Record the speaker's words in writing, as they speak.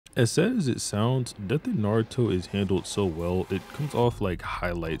As sad as it sounds, death in Naruto is handled so well, it comes off like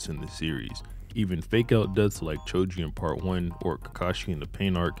highlights in the series. Even fake out deaths like Choji in part 1 or Kakashi in the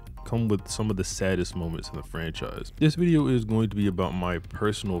Pain arc come with some of the saddest moments in the franchise. This video is going to be about my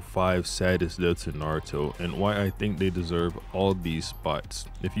personal 5 saddest deaths in Naruto and why I think they deserve all these spots.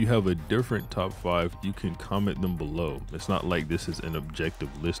 If you have a different top 5, you can comment them below. It's not like this is an objective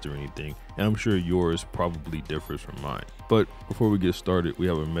list or anything, and I'm sure yours probably differs from mine. But before we get started, we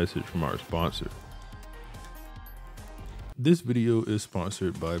have a message from our sponsor. This video is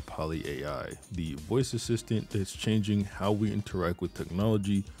sponsored by Poly AI, the voice assistant that's changing how we interact with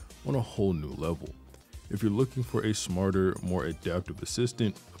technology on a whole new level. If you're looking for a smarter, more adaptive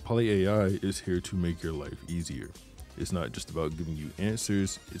assistant, Poly AI is here to make your life easier. It's not just about giving you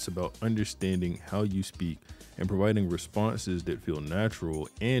answers, it's about understanding how you speak and providing responses that feel natural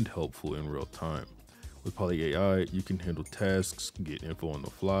and helpful in real time. With Poly AI, you can handle tasks, get info on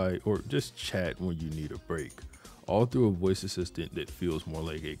the fly, or just chat when you need a break, all through a voice assistant that feels more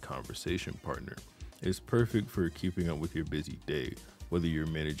like a conversation partner. It's perfect for keeping up with your busy day, whether you're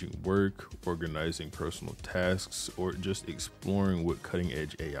managing work, organizing personal tasks, or just exploring what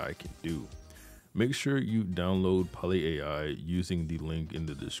cutting-edge AI can do. Make sure you download Poly AI using the link in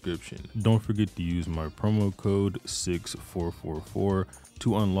the description. Don't forget to use my promo code 6444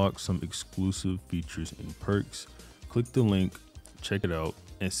 to unlock some exclusive features and perks. Click the link, check it out,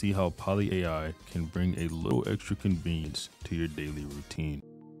 and see how Poly AI can bring a little extra convenience to your daily routine.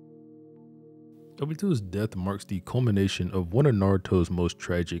 Obito's death marks the culmination of one of Naruto's most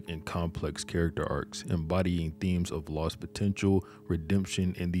tragic and complex character arcs, embodying themes of lost potential,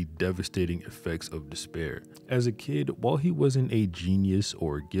 redemption, and the devastating effects of despair. As a kid, while he wasn't a genius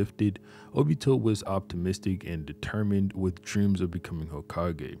or gifted, Obito was optimistic and determined with dreams of becoming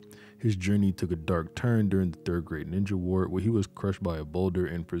Hokage. His journey took a dark turn during the 3rd Great Ninja War, where he was crushed by a boulder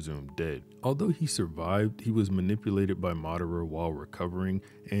and presumed dead. Although he survived, he was manipulated by Madara while recovering,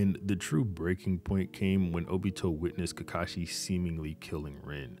 and the true breaking point came when Obito witnessed Kakashi seemingly killing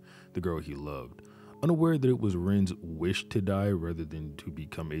Rin, the girl he loved. Unaware that it was Rin's wish to die rather than to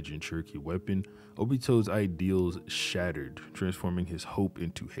become a Jinchuriki weapon, Obito's ideals shattered, transforming his hope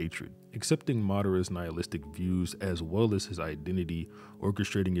into hatred. Accepting Madara's nihilistic views as well as his identity,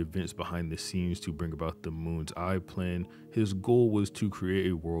 orchestrating events behind the scenes to bring about the Moon's Eye plan, his goal was to create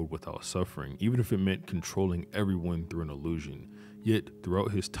a world without suffering, even if it meant controlling everyone through an illusion. Yet,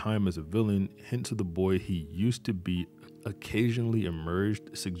 throughout his time as a villain, hints of the boy he used to be occasionally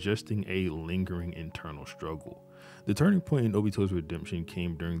emerged, suggesting a lingering internal struggle. The turning point in Obito's redemption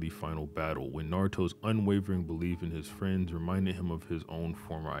came during the final battle, when Naruto's unwavering belief in his friends reminded him of his own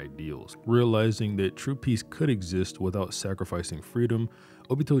former ideals. Realizing that true peace could exist without sacrificing freedom,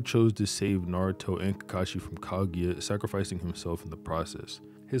 Obito chose to save Naruto and Kakashi from Kaguya, sacrificing himself in the process.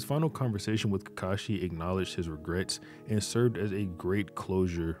 His final conversation with Kakashi acknowledged his regrets and served as a great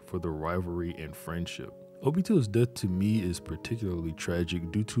closure for the rivalry and friendship. Obito's death to me is particularly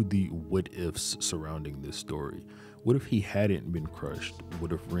tragic due to the what-ifs surrounding this story. What if he hadn't been crushed?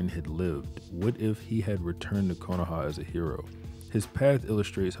 What if Rin had lived? What if he had returned to Konoha as a hero? His path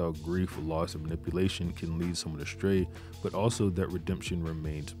illustrates how grief, loss, and manipulation can lead someone astray, but also that redemption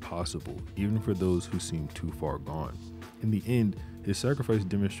remains possible, even for those who seem too far gone. In the end, his sacrifice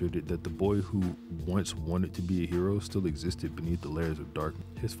demonstrated that the boy who once wanted to be a hero still existed beneath the layers of darkness.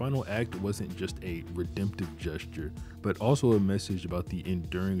 His final act wasn't just a redemptive gesture, but also a message about the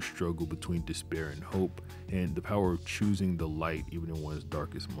enduring struggle between despair and hope, and the power of choosing the light even in one's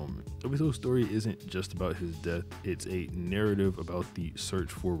darkest moment. Obito's story isn't just about his death, it's a narrative about the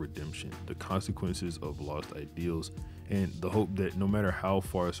search for redemption, the consequences of lost ideals, and the hope that no matter how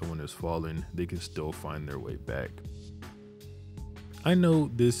far someone has fallen, they can still find their way back. I know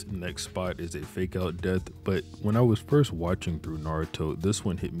this next spot is a fake out death, but when I was first watching through Naruto, this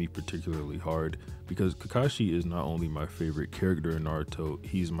one hit me particularly hard because Kakashi is not only my favorite character in Naruto,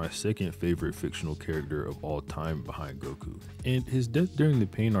 he's my second favorite fictional character of all time behind Goku. And his death during the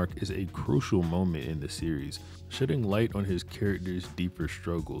Pain arc is a crucial moment in the series, shedding light on his character's deeper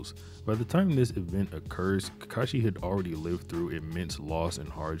struggles. By the time this event occurs, Kakashi had already lived through immense loss and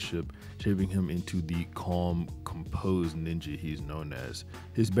hardship, shaping him into the calm, composed ninja he's known as.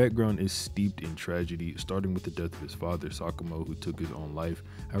 His background is steeped in tragedy, starting with the death of his father, Sakamo, who took his own life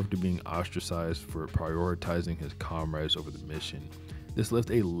after being ostracized for prioritizing his comrades over the mission. This left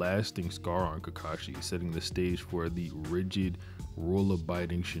a lasting scar on Kakashi, setting the stage for the rigid,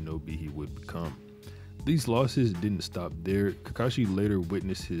 rule-abiding shinobi he would become. These losses didn't stop there. Kakashi later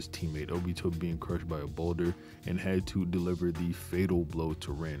witnessed his teammate Obito being crushed by a boulder and had to deliver the fatal blow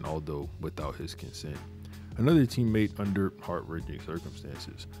to Rin, although without his consent. another teammate under heart-wrenching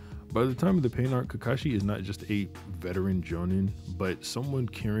circumstances. By the time of the Pain arc, Kakashi is not just a veteran jonin, but someone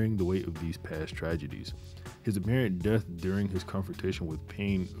carrying the weight of these past tragedies. His apparent death during his confrontation with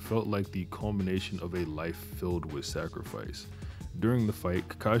Pain felt like the culmination of a life filled with sacrifice. During the fight,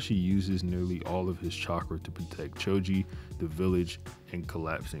 Kakashi uses nearly all of his chakra to protect Choji, the village, and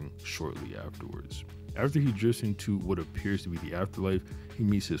collapsing shortly afterwards. After he drifts into what appears to be the afterlife, he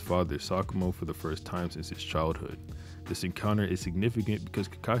meets his father Sakamo for the first time since his childhood. This encounter is significant because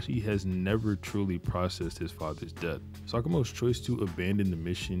Kakashi has never truly processed his father's death. Sakamo's choice to abandon the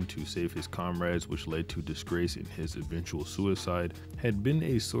mission to save his comrades, which led to disgrace and his eventual suicide, had been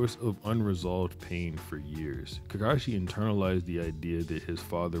a source of unresolved pain for years. Kakashi internalized the idea that his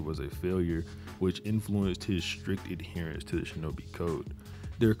father was a failure, which influenced his strict adherence to the shinobi code.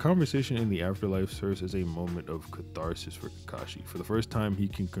 Their conversation in the afterlife serves as a moment of catharsis for Kakashi. For the first time, he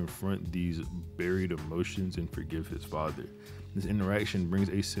can confront these buried emotions and forgive his father. This interaction brings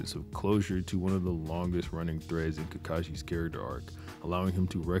a sense of closure to one of the longest running threads in Kakashi's character arc, allowing him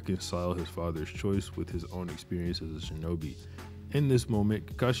to reconcile his father's choice with his own experience as a shinobi. In this moment,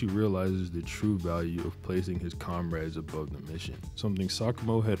 Kakashi realizes the true value of placing his comrades above the mission, something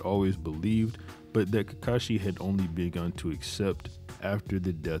Sakamo had always believed, but that Kakashi had only begun to accept after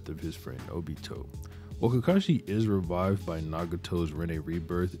the death of his friend Obito. While Kakashi is revived by Nagato's Rene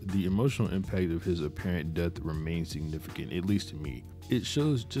rebirth, the emotional impact of his apparent death remains significant, at least to me. It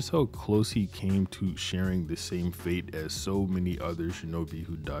shows just how close he came to sharing the same fate as so many other shinobi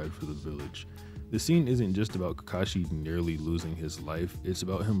who died for the village. The scene isn't just about Kakashi nearly losing his life, it's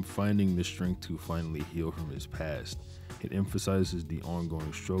about him finding the strength to finally heal from his past. It emphasizes the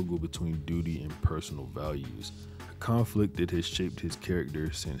ongoing struggle between duty and personal values, a conflict that has shaped his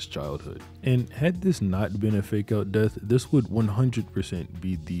character since childhood. And had this not been a fake out death, this would 100%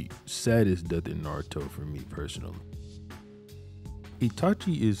 be the saddest death in Naruto for me personally.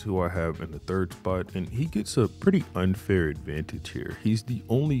 Itachi is who I have in the third spot, and he gets a pretty unfair advantage here. He's the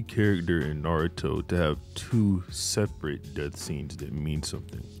only character in Naruto to have two separate death scenes that mean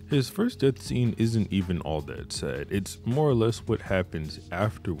something. His first death scene isn't even all that sad. It's more or less what happens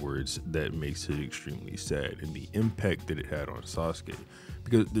afterwards that makes it extremely sad, and the impact that it had on Sasuke.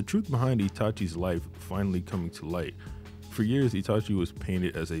 Because the truth behind Itachi's life finally coming to light. For years, Itachi was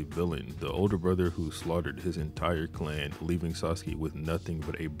painted as a villain, the older brother who slaughtered his entire clan, leaving Sasuke with nothing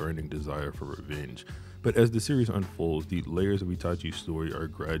but a burning desire for revenge. But as the series unfolds, the layers of Itachi's story are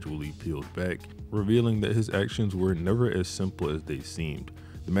gradually peeled back, revealing that his actions were never as simple as they seemed.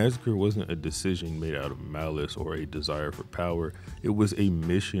 The massacre wasn't a decision made out of malice or a desire for power, it was a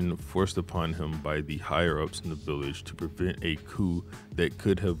mission forced upon him by the higher-ups in the village to prevent a coup that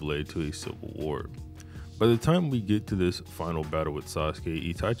could have led to a civil war. By the time we get to this final battle with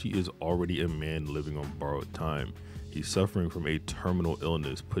Sasuke, Itachi is already a man living on borrowed time. He's suffering from a terminal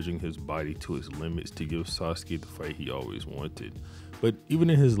illness, pushing his body to its limits to give Sasuke the fight he always wanted. But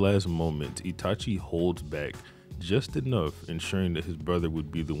even in his last moments, Itachi holds back just enough, ensuring that his brother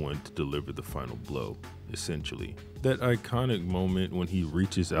would be the one to deliver the final blow, essentially. That iconic moment when he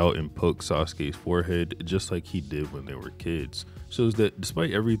reaches out and pokes Sasuke's forehead, just like he did when they were kids, shows that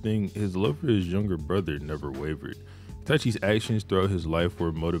despite everything, his love for his younger brother never wavered. Itachi's actions throughout his life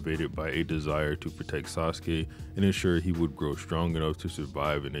were motivated by a desire to protect Sasuke and ensure he would grow strong enough to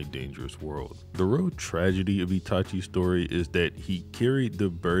survive in a dangerous world. The real tragedy of Itachi's story is that he carried the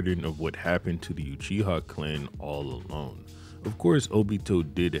burden of what happened to the Uchiha clan all alone. Of course, Obito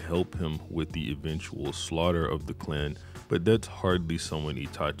did help him with the eventual slaughter of the clan, but that's hardly someone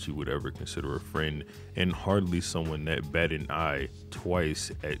Itachi would ever consider a friend, and hardly someone that batted an eye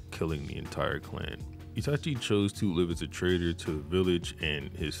twice at killing the entire clan. Itachi chose to live as a traitor to the village and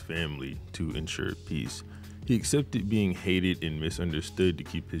his family to ensure peace. He accepted being hated and misunderstood to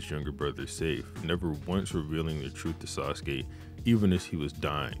keep his younger brother safe, never once revealing the truth to Sasuke, even as he was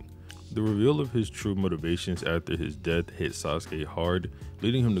dying. The reveal of his true motivations after his death hit Sasuke hard,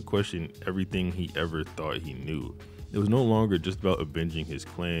 leading him to question everything he ever thought he knew. It was no longer just about avenging his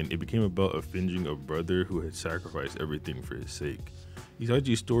clan, it became about avenging a brother who had sacrificed everything for his sake.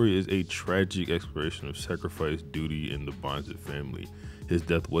 Itachi's story is a tragic exploration of sacrifice, duty, and the bonds of family. His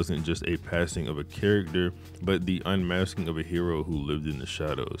death wasn't just a passing of a character, but the unmasking of a hero who lived in the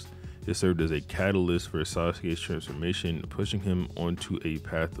shadows. It served as a catalyst for Sasuke's transformation, pushing him onto a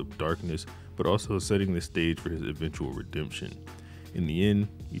path of darkness, but also setting the stage for his eventual redemption. In the end,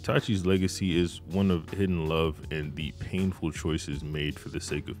 Itachi's legacy is one of hidden love and the painful choices made for the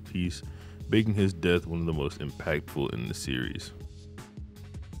sake of peace, making his death one of the most impactful in the series.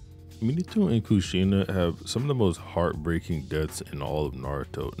 Minato and Kushina have some of the most heartbreaking deaths in all of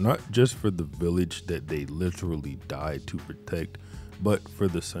Naruto, not just for the village that they literally died to protect, but for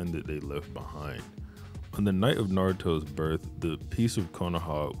the son that they left behind. On the night of Naruto's birth, the peace of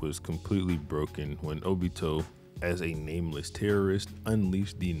Konoha was completely broken when Obito, as a nameless terrorist,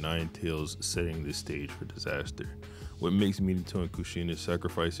 unleashed the Nine Tails, setting the stage for disaster. What makes Minato and Kushina's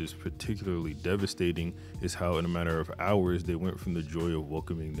sacrifices particularly devastating is how in a matter of hours they went from the joy of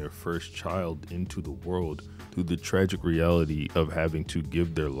welcoming their first child into the world to the tragic reality of having to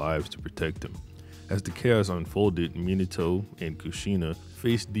give their lives to protect him. As the chaos unfolded, Minato and Kushina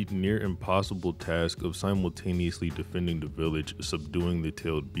faced the near impossible task of simultaneously defending the village, subduing the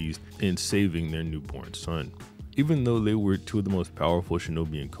tailed beast, and saving their newborn son. Even though they were two of the most powerful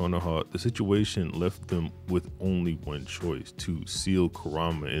shinobi in Konoha, the situation left them with only one choice: to seal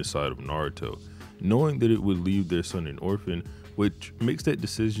Kurama inside of Naruto, knowing that it would leave their son an orphan, which makes that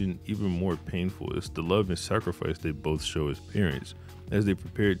decision even more painful. It's the love and sacrifice they both show as parents, as they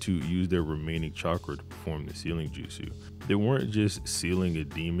prepared to use their remaining chakra to perform the sealing jutsu. They weren't just sealing a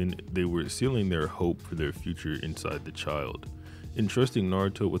demon, they were sealing their hope for their future inside the child, entrusting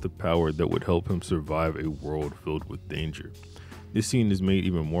Naruto with a power that would help him survive a world filled with danger. This scene is made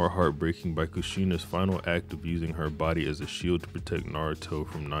even more heartbreaking by Kushina's final act of using her body as a shield to protect Naruto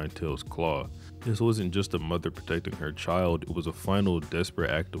from Nine Tails' claw. This wasn't just a mother protecting her child, it was a final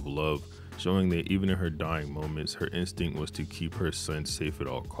desperate act of love, showing that even in her dying moments, her instinct was to keep her son safe at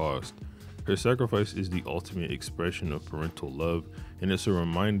all costs. Her sacrifice is the ultimate expression of parental love, and it's a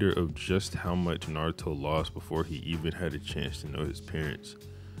reminder of just how much Naruto lost before he even had a chance to know his parents.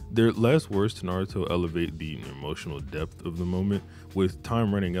 Their last words to Naruto elevate the emotional depth of the moment. With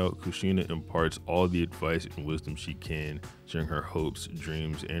time running out, Kushina imparts all the advice and wisdom she can, sharing her hopes,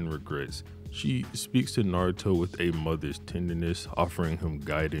 dreams, and regrets. She speaks to Naruto with a mother's tenderness, offering him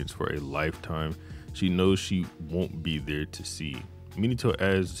guidance for a lifetime she knows she won't be there to see. Minato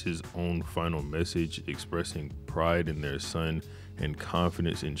adds his own final message, expressing pride in their son and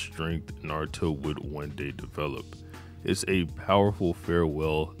confidence and strength Naruto would one day develop. It's a powerful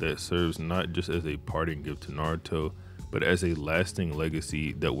farewell that serves not just as a parting gift to Naruto, but as a lasting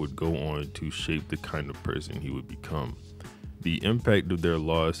legacy that would go on to shape the kind of person he would become. The impact of their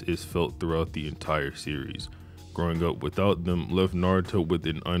loss is felt throughout the entire series. Growing up without them left Naruto with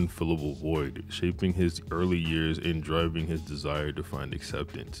an unfillable void, shaping his early years and driving his desire to find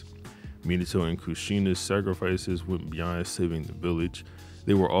acceptance. Minato and Kushina's sacrifices went beyond saving the village.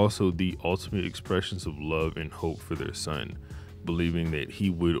 They were also the ultimate expressions of love and hope for their son, believing that he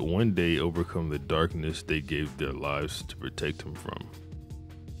would one day overcome the darkness they gave their lives to protect him from.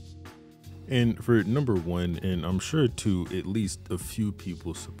 And for number one, and I'm sure to at least a few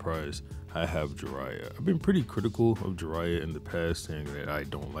people's surprise, I have Jiraiya. I've been pretty critical of Jiraiya in the past, saying that I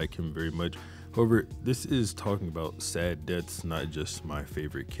don't like him very much. However, this is talking about sad deaths, not just my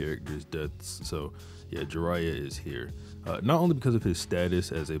favorite character's deaths. So yeah, Jiraiya is here. Not only because of his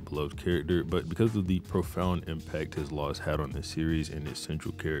status as a beloved character, but because of the profound impact his loss had on the series and its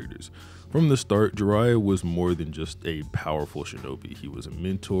central characters. From the start, Jiraiya was more than just a powerful shinobi. He was a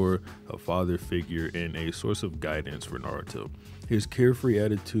mentor, a father figure, and a source of guidance for Naruto. His carefree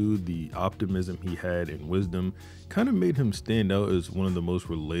attitude, the optimism he had, and wisdom kind of made him stand out as one of the most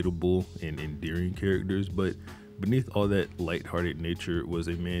relatable and endearing characters, but beneath all that lighthearted nature was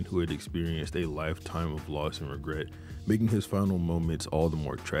a man who had experienced a lifetime of loss and regret, making his final moments all the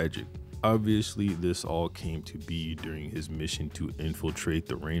more tragic. Obviously, this all came to be during his mission to infiltrate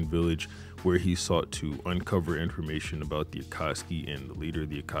the Rain Village, where he sought to uncover information about the Akatsuki and the leader of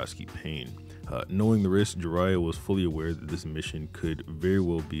the Akatsuki, Pain. Knowing the risk, Jiraiya was fully aware that this mission could very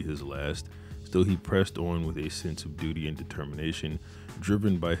well be his last. Still, he pressed on with a sense of duty and determination,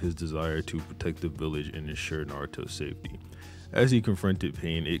 driven by his desire to protect the village and ensure Naruto's safety. As he confronted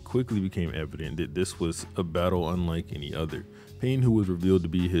Pain, it quickly became evident that this was a battle unlike any other. Pain, who was revealed to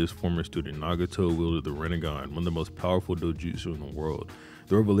be his former student Nagato, wielded the Rinnegan, one of the most powerful dojutsu in the world.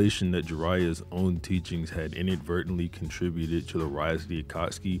 The revelation that Jiraiya's own teachings had inadvertently contributed to the rise of the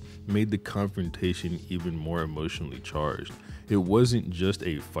Akatsuki made the confrontation even more emotionally charged. It wasn't just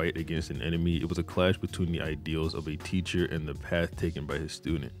a fight against an enemy, it was a clash between the ideals of a teacher and the path taken by his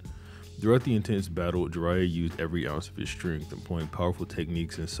student. Throughout the intense battle, Jiraiya used every ounce of his strength, employing powerful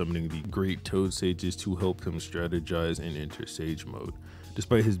techniques and summoning the great Toad Sages to help him strategize and enter Sage Mode.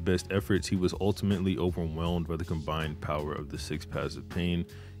 Despite his best efforts, he was ultimately overwhelmed by the combined power of the 6 paths of pain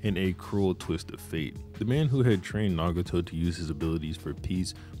and a cruel twist of fate. The man who had trained Nagato to use his abilities for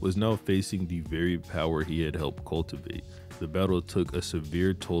peace was now facing the very power he had helped cultivate. The battle took a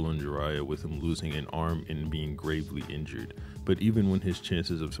severe toll on Jiraiya, with him losing an arm and being gravely injured. But even when his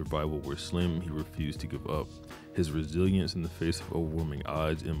chances of survival were slim, he refused to give up. His resilience in the face of overwhelming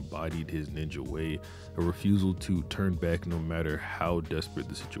odds embodied his ninja way, a refusal to turn back no matter how desperate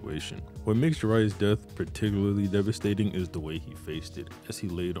the situation. What makes Jiraiya's death particularly devastating is the way he faced it. As he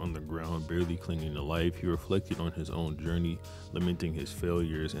laid on the ground, barely clinging to life, he reflected on his own journey, lamenting his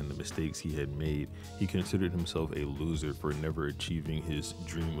failures and the mistakes he had made. He considered himself a loser for never achieving his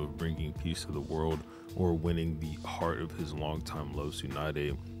dream of bringing peace to the world or winning the heart of his longtime love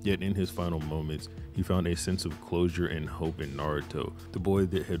Tsunade. Yet in his final moments, he found a sense of closure and hope in Naruto. The boy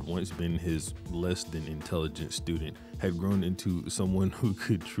that had once been his less than intelligent student had grown into someone who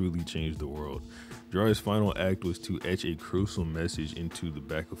could truly change the world. Jiraiya's final act was to etch a crucial message into the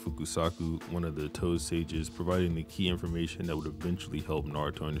back of Fukusaku, one of the Toad sages, providing the key information that would eventually help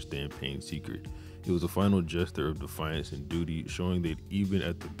Naruto understand Pain's secret. It was a final gesture of defiance and duty, showing that even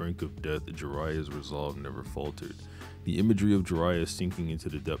at the brink of death, Jiraiya's resolve never faltered. The imagery of Jiraiya sinking into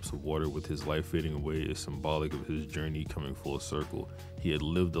the depths of water with his life fading away is symbolic of his journey coming full circle. He had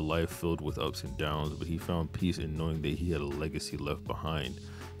lived a life filled with ups and downs, but he found peace in knowing that he had a legacy left behind.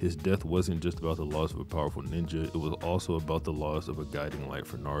 His death wasn't just about the loss of a powerful ninja, it was also about the loss of a guiding light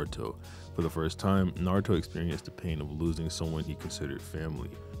for Naruto. For the first time, Naruto experienced the pain of losing someone he considered family,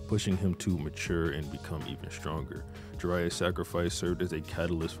 pushing him to mature and become even stronger. Jiraiya's sacrifice served as a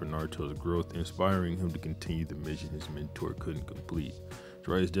catalyst for Naruto's growth, inspiring him to continue the mission his mentor couldn't complete.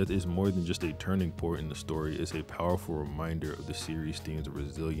 Jiraiya's death is more than just a turning point in the story, it's a powerful reminder of the series' themes of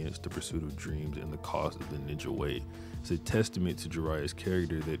resilience, the pursuit of dreams, and the cost of the ninja way. It's a testament to Jiraiya's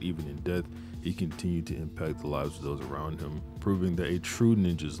character that even in death, he continued to impact the lives of those around him, proving that a true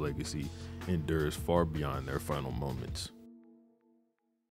ninja's legacy endures far beyond their final moments.